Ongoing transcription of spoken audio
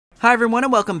Hi everyone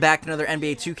and welcome back to another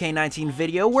NBA 2K19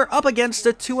 video. We're up against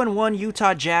the 2-1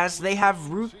 Utah Jazz. They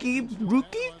have Rookie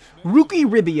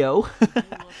Rubio,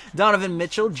 Donovan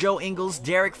Mitchell, Joe Ingles,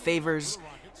 Derek Favors,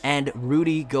 and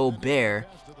Rudy Gobert.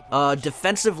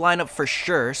 Defensive lineup for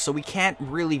sure, so we can't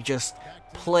really just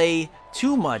play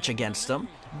too much against them.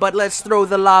 But let's throw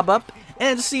the lob up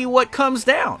and see what comes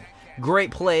down.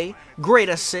 Great play, great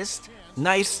assist,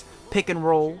 nice pick and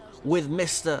roll with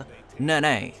Mr.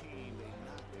 Nene.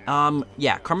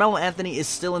 Yeah, Karl-Anthony is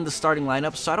still in the starting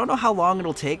lineup, so I don't know how long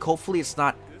it'll take. Hopefully it's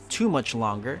not too much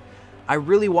longer. I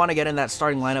really want to get in that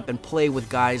starting lineup and play with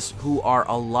guys who are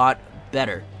a lot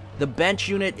better. The bench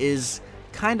unit is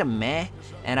kind of meh,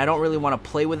 and I don't really want to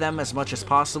play with them as much as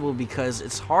possible because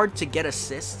it's hard to get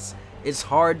assists. It's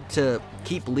hard to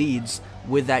keep leads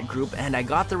with that group, and I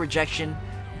got the rejection,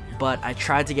 but I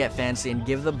tried to get fancy and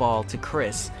give the ball to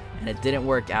Chris, and it didn't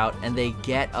work out, and they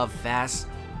get a fast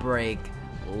break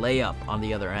layup on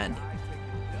the other end.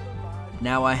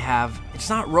 Now I have, it's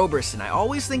not Roberson. I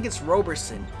always think it's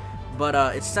Roberson, but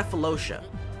it's Cephalosha.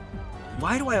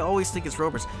 Why do I always think it's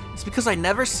Roberson? It's because I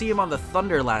never see him on the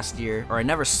Thunder last year, or I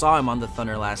never saw him on the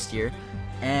Thunder last year,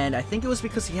 and I think it was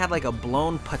because he had like a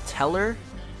blown patellar,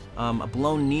 a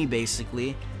blown knee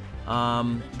basically.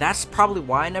 That's probably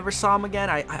why I never saw him again.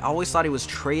 I always thought he was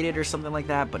traded or something like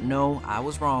that, but no, I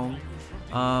was wrong.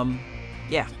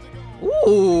 Yeah.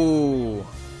 Ooh,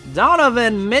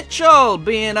 Donovan Mitchell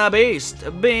being a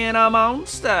beast, being a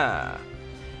monster.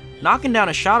 Knocking down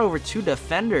a shot over two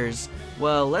defenders.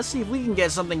 Well, let's see if we can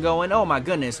get something going. Oh my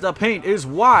goodness, the paint is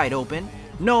wide open.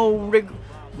 No,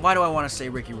 why do I want to say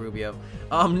Ricky Rubio?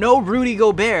 No Rudy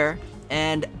Gobert,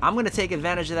 and I'm going to take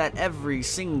advantage of that every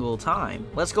single time.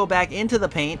 Let's go back into the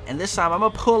paint, and this time I'm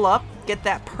going to pull up, get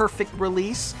that perfect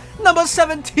release. Number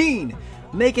 17,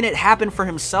 making it happen for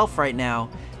himself right now.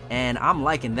 And I'm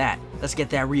liking that. Let's get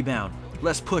that rebound.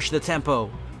 Let's push the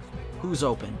tempo. Who's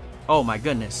open? Oh my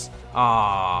goodness.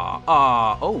 I'm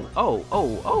gonna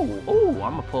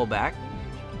pull back.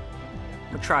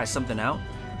 I'm gonna try something out.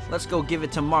 Let's go give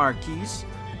it to Marquise.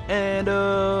 And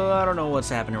I don't know what's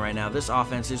happening right now. This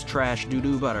offense is trash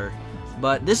doo-doo butter.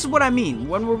 But this is what I mean.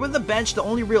 When we're with the bench, the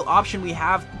only real option we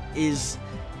have is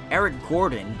Eric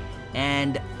Gordon.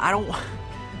 And I don't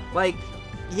like,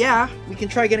 yeah, we can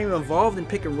try getting him involved in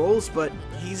pick and rolls, but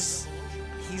he's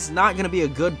not going to be a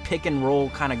good pick and roll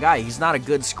kind of guy. He's not a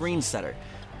good screen setter.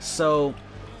 So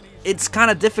it's kind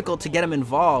of difficult to get him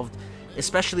involved,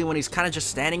 especially when he's kind of just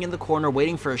standing in the corner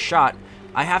waiting for a shot.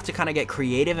 I have to kind of get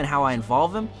creative in how I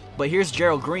involve him. But here's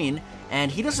Gerald Green,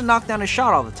 and he doesn't knock down a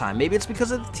shot all the time. Maybe it's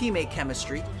because of the teammate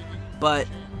chemistry, but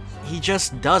he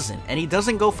just doesn't. And he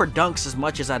doesn't go for dunks as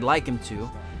much as I'd like him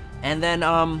to. And then,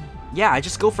 yeah, I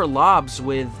just go for lobs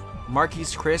with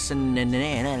Marquise Chris and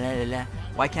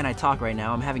why can't I talk right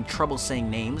now? I'm having trouble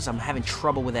saying names. I'm having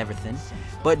trouble with everything.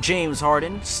 But James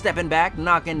Harden stepping back,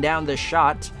 knocking down the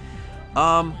shot.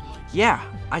 Yeah,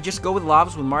 I just go with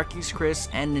lobs with Marquise Chris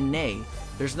and Nene.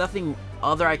 There's nothing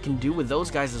other I can do with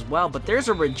those guys as well. But there's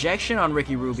a rejection on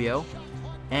Ricky Rubio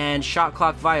and shot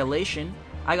clock violation.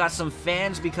 I got some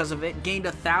fans because of it. Gained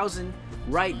 1,000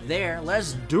 right there.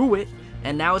 Let's do it.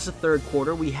 And now it's the third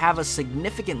quarter. We have a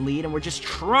significant lead, and we're just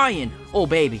trying. Oh,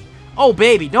 baby. Oh,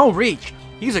 baby, don't reach.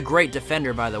 He's a great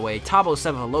defender, by the way. Thabo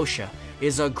Cephalosha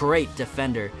is a great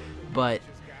defender, but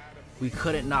we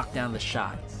couldn't knock down the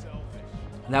shot.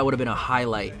 That would have been a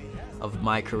highlight of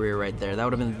my career right there. That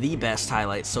would have been the best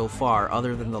highlight so far,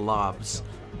 other than the lobs.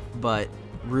 But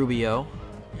Rubio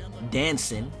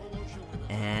dancing,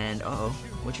 and uh-oh.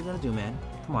 What you gonna do, man?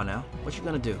 Come on now. What you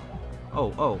gonna do?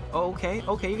 Okay,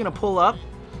 you're gonna pull up.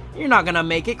 You're not gonna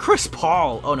make it. Chris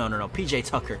Paul. Oh, no. PJ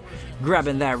Tucker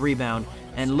grabbing that rebound.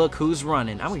 And look who's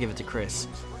running. I'm gonna give it to Chris.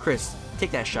 Chris,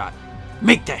 take that shot.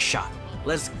 Make that shot.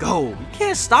 Let's go. You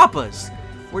can't stop us.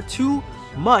 We're too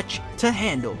much to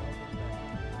handle.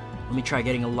 Let me try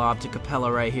getting a lob to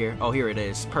Capella right here. Oh, here it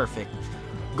is. Perfect.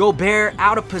 Gobert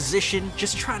out of position,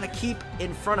 just trying to keep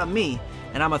in front of me.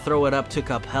 And I'm gonna throw it up to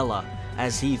Capella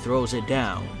as he throws it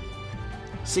down.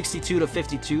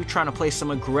 62-52, trying to play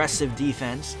some aggressive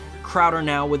defense. Crowder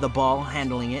now with the ball,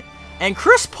 handling it. And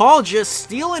Chris Paul just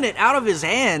stealing it out of his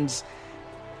hands.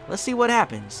 Let's see what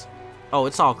happens. Oh,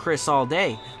 it's all Chris all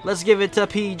day. Let's give it to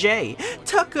PJ.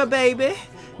 Tucker, baby.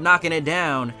 Knocking it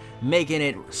down, making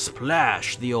it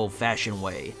splash the old-fashioned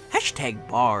way. Hashtag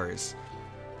bars.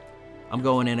 I'm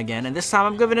going in again, and this time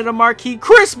I'm giving it to Marquise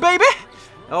Chris, baby.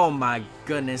 Oh, my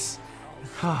goodness.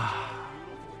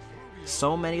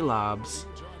 So many lobs.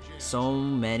 So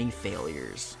many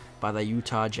failures by the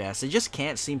Utah Jazz. They just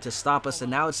can't seem to stop us, and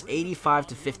now it's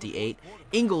 85-58.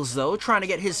 Ingles, though, trying to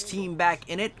get his team back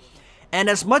in it. And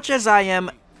as much as I am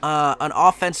an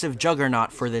offensive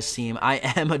juggernaut for this team, I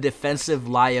am a defensive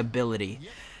liability.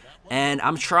 And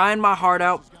I'm trying my heart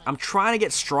out. I'm trying to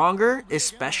get stronger,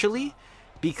 especially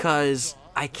because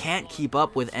I can't keep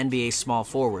up with NBA small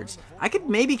forwards. I could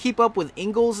maybe keep up with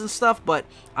Ingles and stuff, but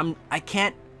I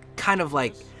can't kind of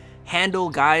like handle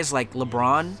guys like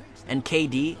LeBron and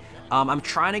KD. I'm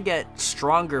trying to get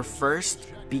stronger first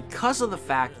because of the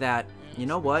fact that, you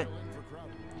know what?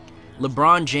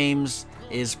 LeBron James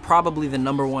is probably the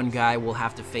 #1 guy we'll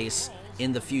have to face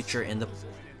in the future in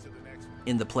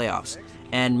the playoffs,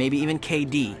 and maybe even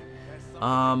KD.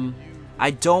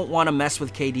 I don't want to mess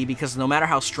with KD because no matter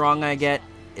how strong I get,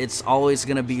 it's always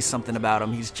going to be something about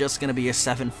him. He's just going to be a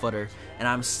 7-footer, and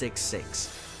I'm 6'6",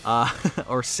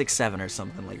 or 6'7", or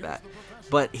something like that.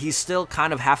 But he's still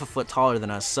kind of half a foot taller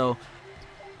than us, so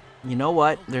you know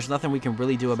what? There's nothing we can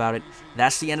really do about it.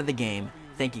 That's the end of the game.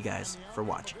 Thank you guys for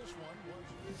watching.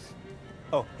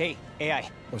 Oh, hey, AI.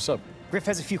 What's up? Griff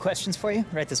has a few questions for you.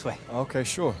 Right this way. Okay,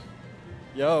 sure.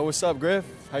 Yo, what's up, Griff?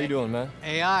 How you doing, man?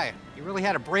 AI, you really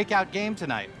had a breakout game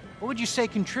tonight. What would you say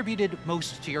contributed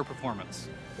most to your performance?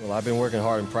 Well, I've been working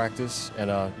hard in practice, and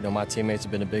you know, my teammates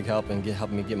have been a big help in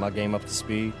helping me get my game up to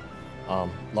speed.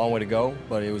 Long way to go,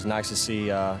 but it was nice to see you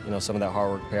know, some of that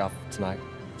hard work pay off tonight.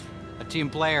 A team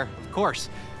player, of course.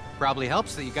 Probably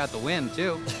helps that you got the win,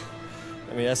 too.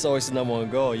 I mean, that's always the #1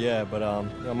 goal, yeah, but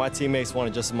you know, my teammates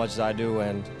wanted just as much as I do,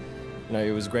 and you know,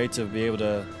 it was great to be able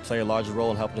to play a larger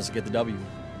role in helping us get the W.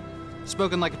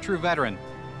 Spoken like a true veteran.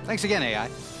 Thanks again, AI.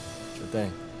 Sure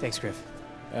thing. Thanks, Griff.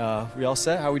 We all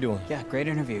set? How we doing? Yeah, great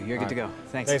interview. You're good to go.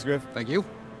 Thanks. Thanks, Griff. Thank you.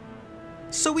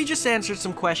 So we just answered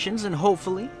some questions, and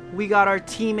hopefully we got our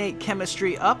teammate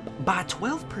chemistry up by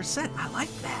 12%. I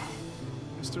like that.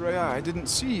 Mr. AI, I didn't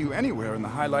see you anywhere in the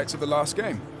highlights of the last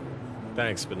game.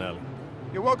 Thanks, Spinelli.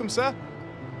 You're welcome, sir.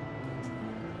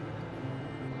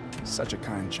 Such a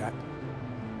kind chap.